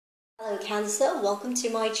Hello Cancer, welcome to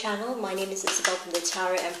my channel. My name is Isabelle from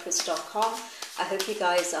thetarot-empress.com. I hope you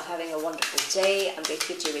guys are having a wonderful day. I'm going to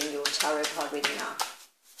be doing your tarot card reading now.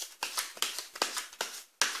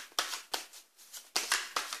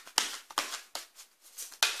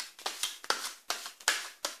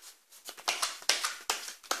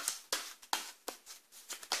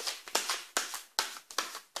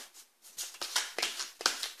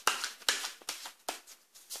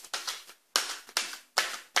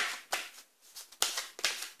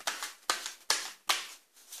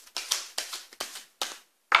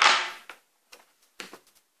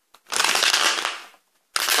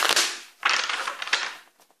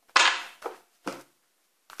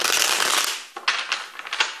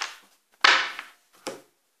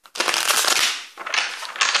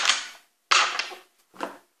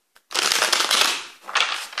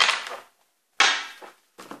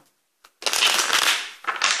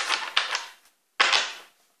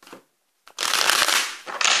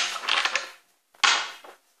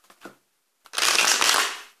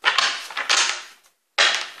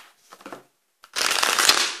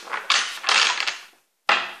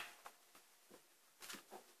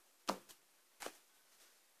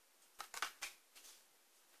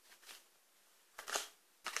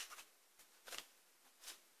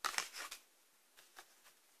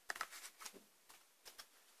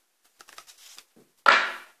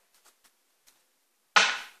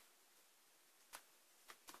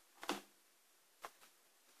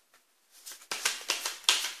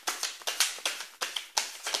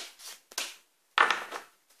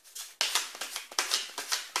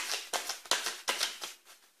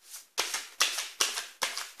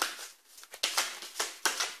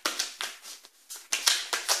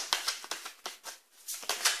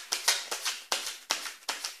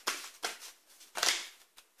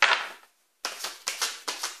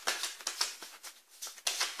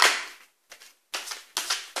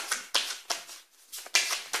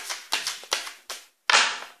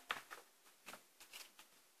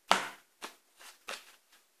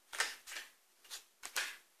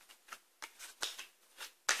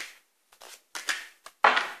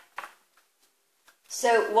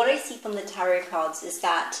 So what I see from the tarot cards is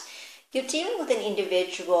that you're dealing with an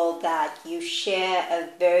individual that you share a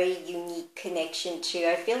very unique connection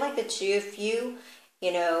to. I feel like the two of you,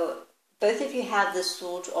 both of you have this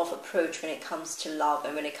sort of approach when it comes to love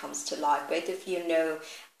and when it comes to life. Both of you know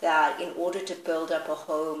that in order to build up a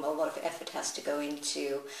home, a lot of effort has to go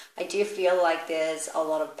into. I do feel like there's a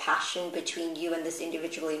lot of passion between you and this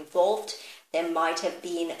individual involved. There might have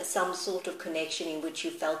been some sort of connection in which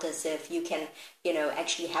you felt as if you can,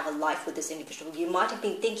 actually have a life with this individual. You might have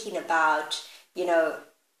been thinking about,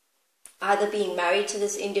 either being married to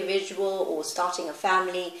this individual or starting a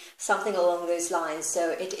family, something along those lines.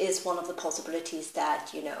 So it is one of the possibilities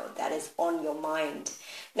that, that is on your mind.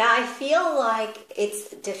 Now, I feel like it's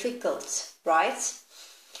difficult, right,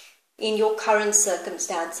 in your current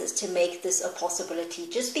circumstances to make this a possibility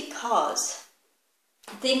just because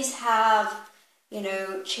things have,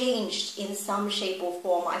 changed in some shape or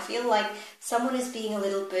form. I feel like someone is being a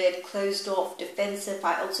little bit closed off, defensive.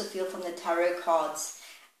 I also feel from the tarot cards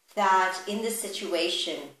that in this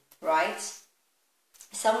situation, right,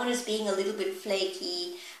 someone is being a little bit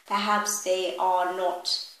flaky. Perhaps they are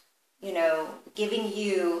not, giving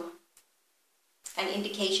you an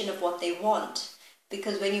indication of what they want.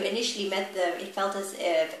 Because when you initially met them, it felt as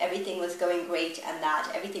if everything was going great and that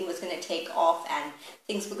everything was going to take off and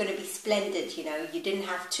things were going to be splendid, You didn't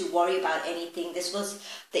have to worry about anything. This was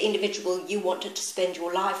the individual you wanted to spend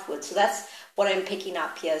your life with. So that's what I'm picking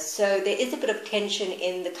up here. So there is a bit of tension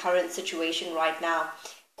in the current situation right now,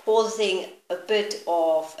 causing a bit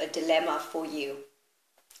of a dilemma for you.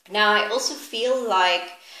 Now, I also feel like,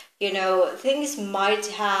 things might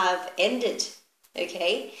have ended,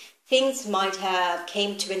 okay? Things might have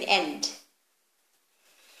came to an end.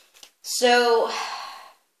 So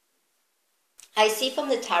I see from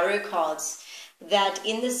the tarot cards that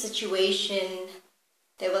in this situation,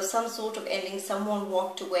 there was some sort of ending. Someone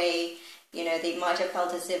walked away. They might have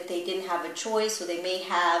felt as if they didn't have a choice, or they may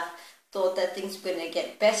have thought that things were going to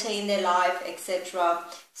get better in their life, etc.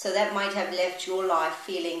 So that might have left your life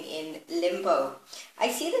feeling in limbo.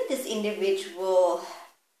 I see that this individual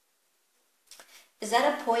is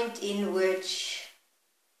at a point in which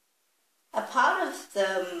a part of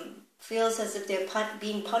them feels as if they're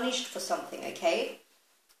being punished for something, okay?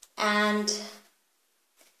 And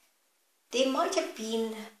they might have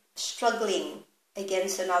been struggling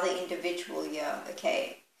against another individual here,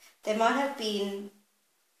 okay? They might have been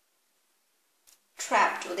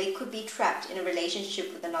trapped, or they could be trapped in a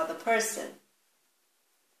relationship with another person.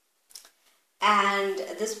 and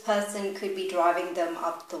this person could be driving them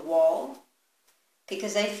up the wall,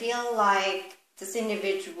 because I feel like this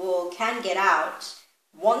individual can get out,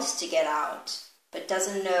 wants to get out, but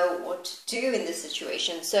doesn't know what to do in this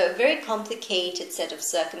situation. So a very complicated set of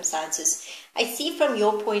circumstances. I see from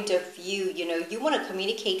your point of view, you want to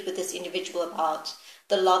communicate with this individual about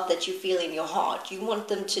the love that you feel in your heart. You want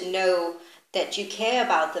them to know that you care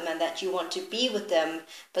about them and that you want to be with them,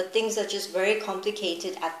 but things are just very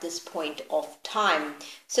complicated at this point of time.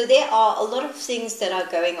 So there are a lot of things that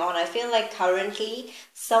are going on. I feel like currently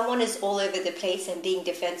someone is all over the place and being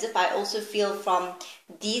defensive. I also feel from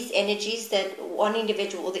these energies that one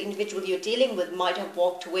individual or the individual you're dealing with might have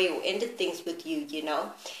walked away or ended things with you,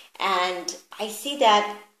 And I see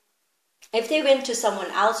that if they went to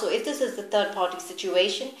someone else, or if this is a third party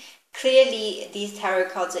situation, clearly these tarot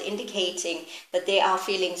cards are indicating that they are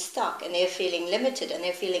feeling stuck and they're feeling limited and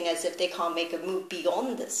they're feeling as if they can't make a move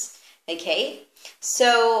beyond this. Okay?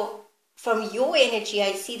 So from your energy,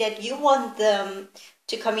 I see that you want them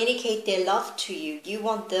to communicate their love to you. You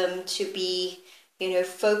want them to be,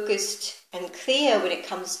 focused and clear when it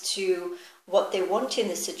comes to what they want in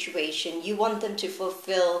the situation. You want them to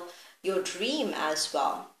fulfill your dream as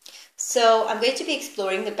well. So I'm going to be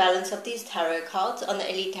exploring the balance of these tarot cards on the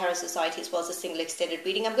Elite Tarot Society as well as a single extended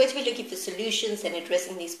reading. I'm going to be looking for solutions and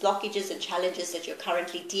addressing these blockages and challenges that you're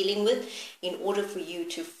currently dealing with in order for you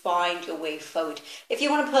to find your way forward. If you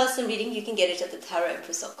want a personal reading, you can get it at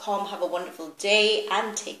thetarotempress.com. Have a wonderful day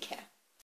and take care.